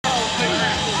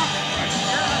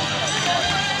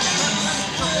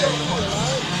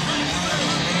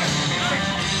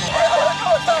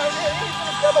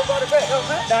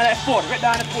Down that 40, right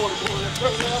down that 40.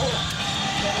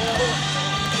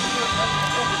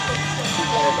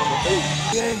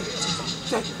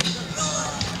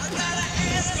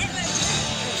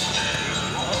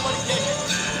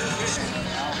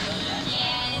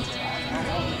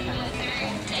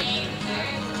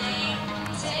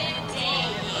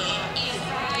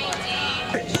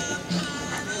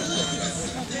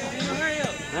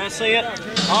 That's it.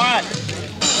 All right.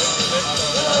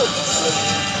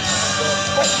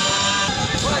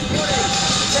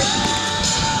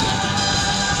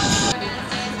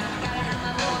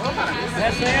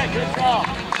 That's it. Good job.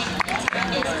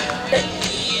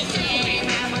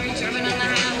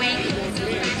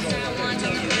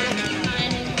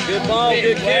 Good ball.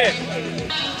 Good kick.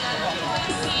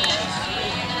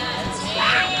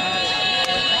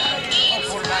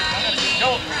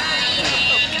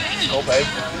 Go, babe.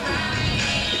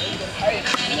 Hey,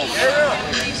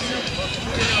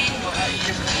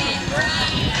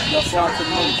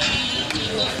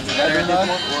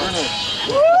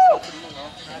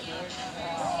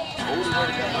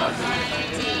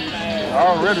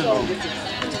 already though.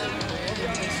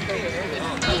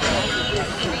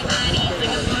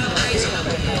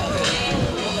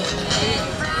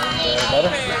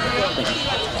 Better?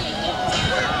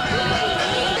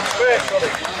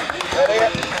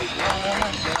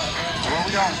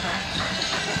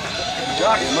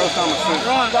 Jockey, most time I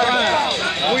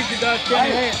Run. We can dust in your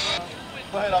hand.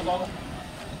 Go ahead, I'll go.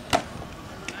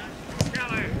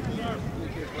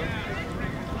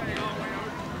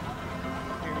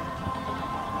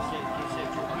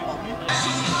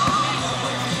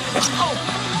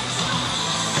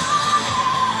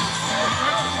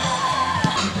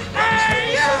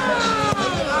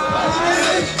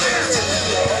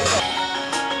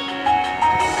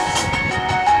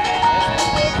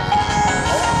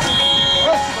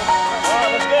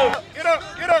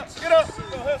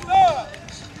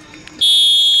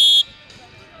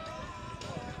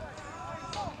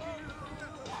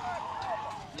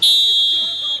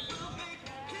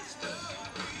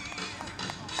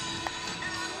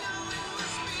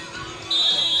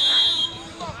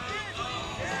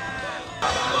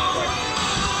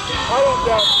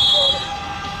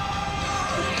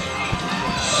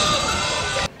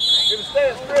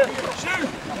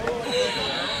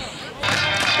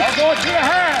 I'm going to the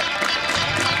hat.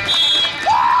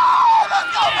 Let's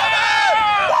go, baby!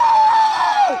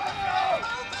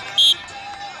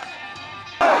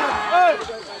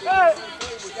 Hey!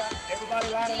 Everybody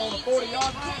lining on the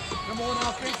 40-yard line. Come on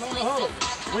offense on the huddle.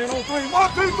 Win on 3.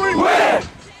 1, 2, 3, win!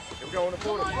 Here we go on the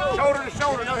 40. Shoulder to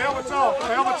shoulder. No helmets off. No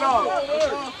helmets off.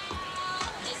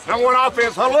 Number 1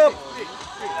 offense. Huddle up.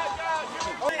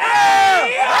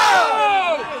 Hey!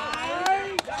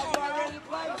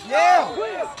 Yeah!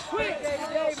 Quick!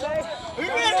 We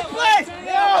ready to play!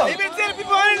 Yeah. He been telling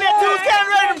people in there too, kind of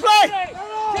ready to play!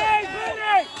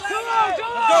 Come on!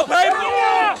 Go, baby!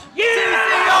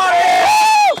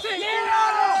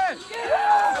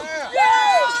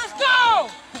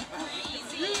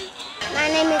 My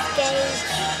name is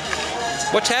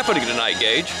Gage. What's happening tonight,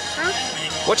 Gage? Huh?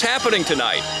 What's happening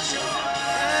tonight?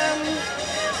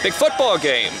 Big football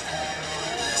game.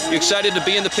 You excited to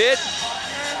be in the pit?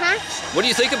 Huh? What do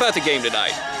you think about the game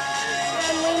tonight?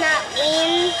 We not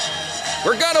win.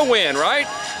 We're gonna win, right?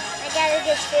 I got a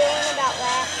good feeling about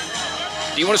that.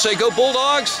 Do you want to say go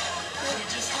Bulldogs?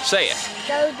 Say it.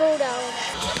 Go Bulldogs.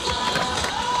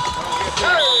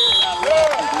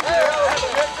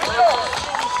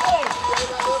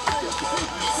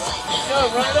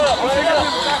 Run it up.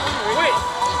 Quick.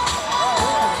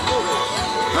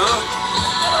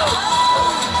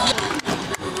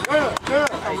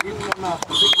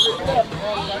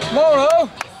 Come on, ho!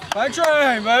 Thanks for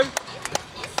your baby.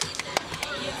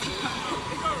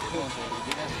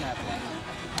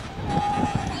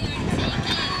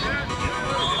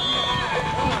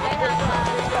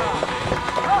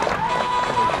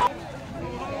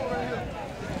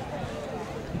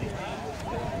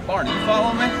 Barney, you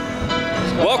follow me?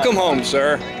 Welcome home,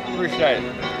 sir. Appreciate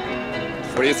it.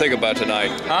 What do you think about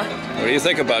tonight? Huh? What do you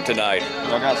think about tonight?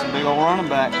 I got some big old running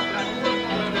back.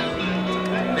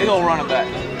 Big old running back.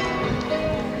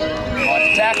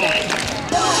 Watch tackle.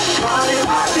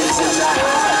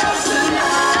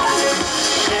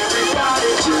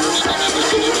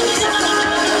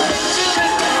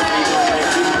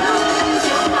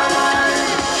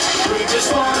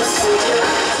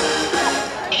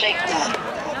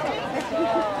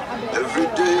 Every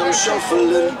day I'm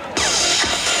shuffling.